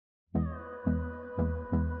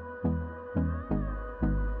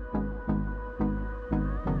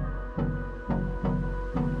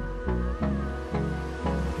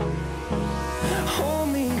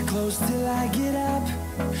close till I get up.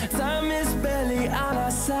 Time is barely on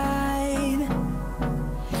our side.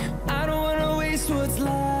 I don't wanna waste what's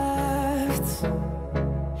left.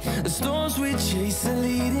 The storms we chase are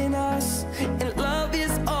leading us, and love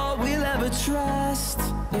is all we'll ever trust.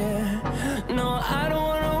 Yeah, no, I don't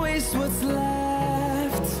wanna waste what's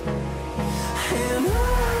left. And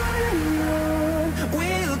on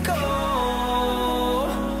we'll go,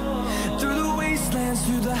 through the wastelands,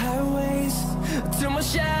 through the highways, till my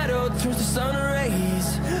shadow turns to sun rays.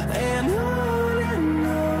 And on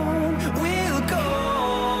we'll go,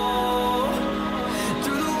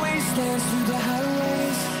 through the wastelands, through the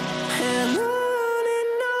highways, and on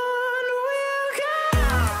we'll go.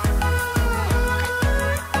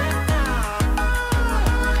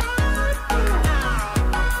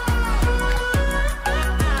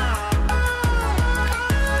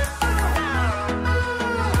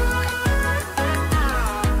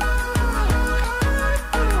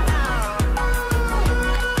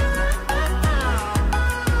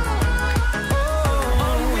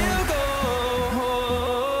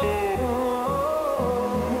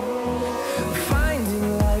 Finding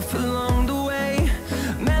life along the way,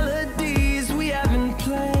 melodies we haven't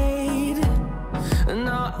played.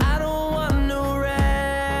 No, I don't want no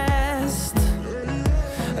rest.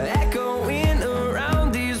 Echoing around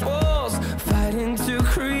these walls, fighting to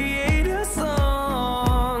create a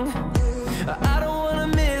song. I don't wanna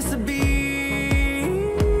miss a beat.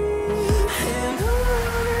 And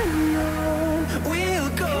on we'll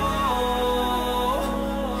go,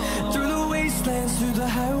 through the wastelands, through the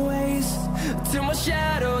highways, till my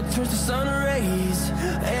shadow turns to sun rays.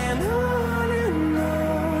 And on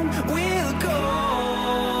we'll go,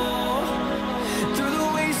 through the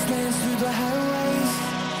wastelands, through the highways,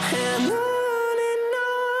 and on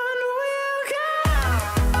we'll go.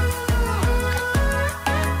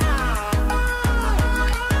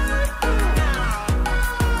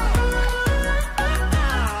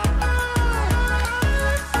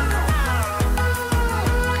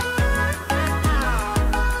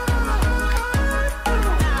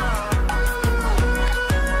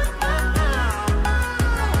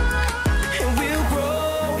 And we'll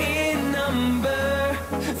grow in number,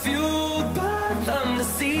 fueled by them to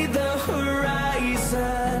see the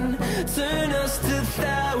horizon, turn us to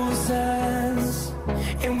thousands.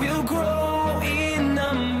 And we'll grow in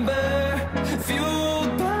number,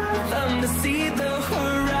 fueled by them to see the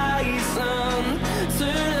horizon,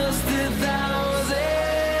 turn us to thousands.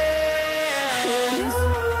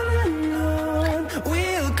 And on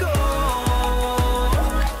we'll go,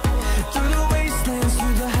 through the wastelands,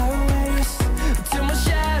 through the highways, till my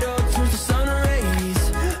shadow turns to sun rays.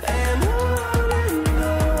 And on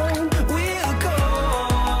we'll go,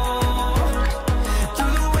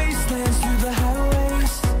 through the wastelands, through the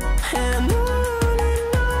highways, and on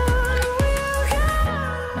we'll go.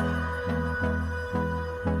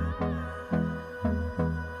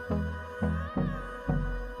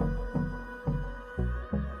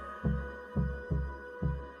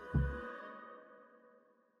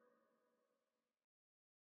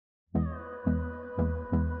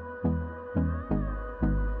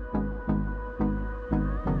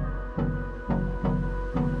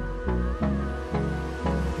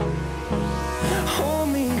 Hold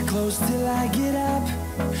me close till I get up.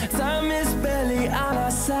 Time is barely on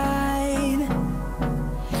our side.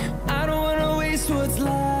 I don't wanna waste what's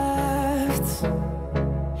left.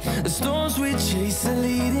 The storms we chase are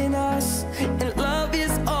leading us, and love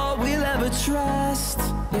is all we'll ever trust.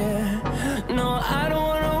 Yeah, no, I don't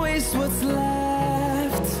wanna waste what's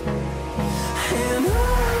left. And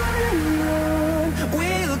on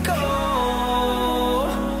we'll go,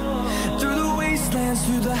 through the wastelands,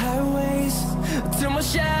 through the highways, till my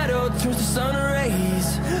shadow turns to sun rays.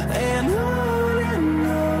 And on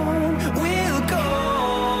we'll go,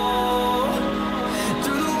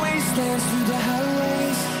 through the wastelands, through the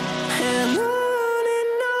highways, and on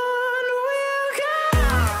we'll go.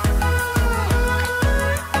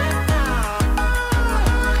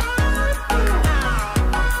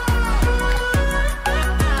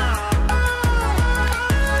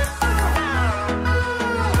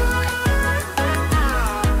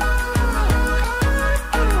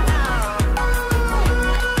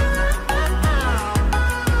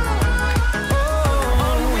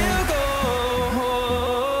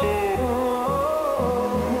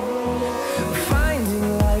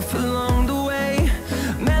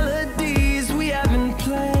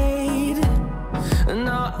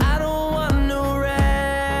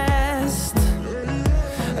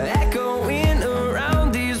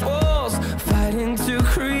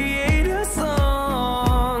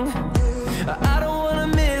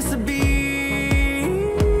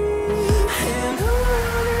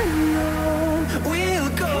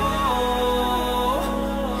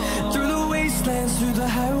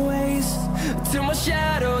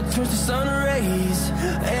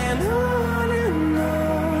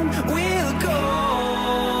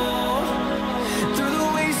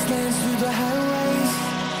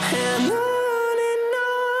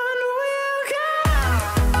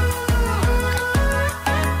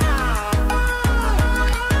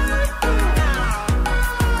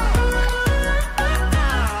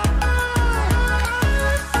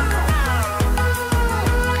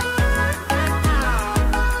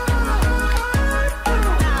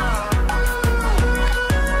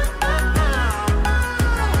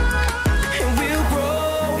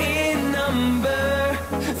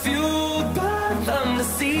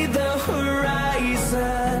 see the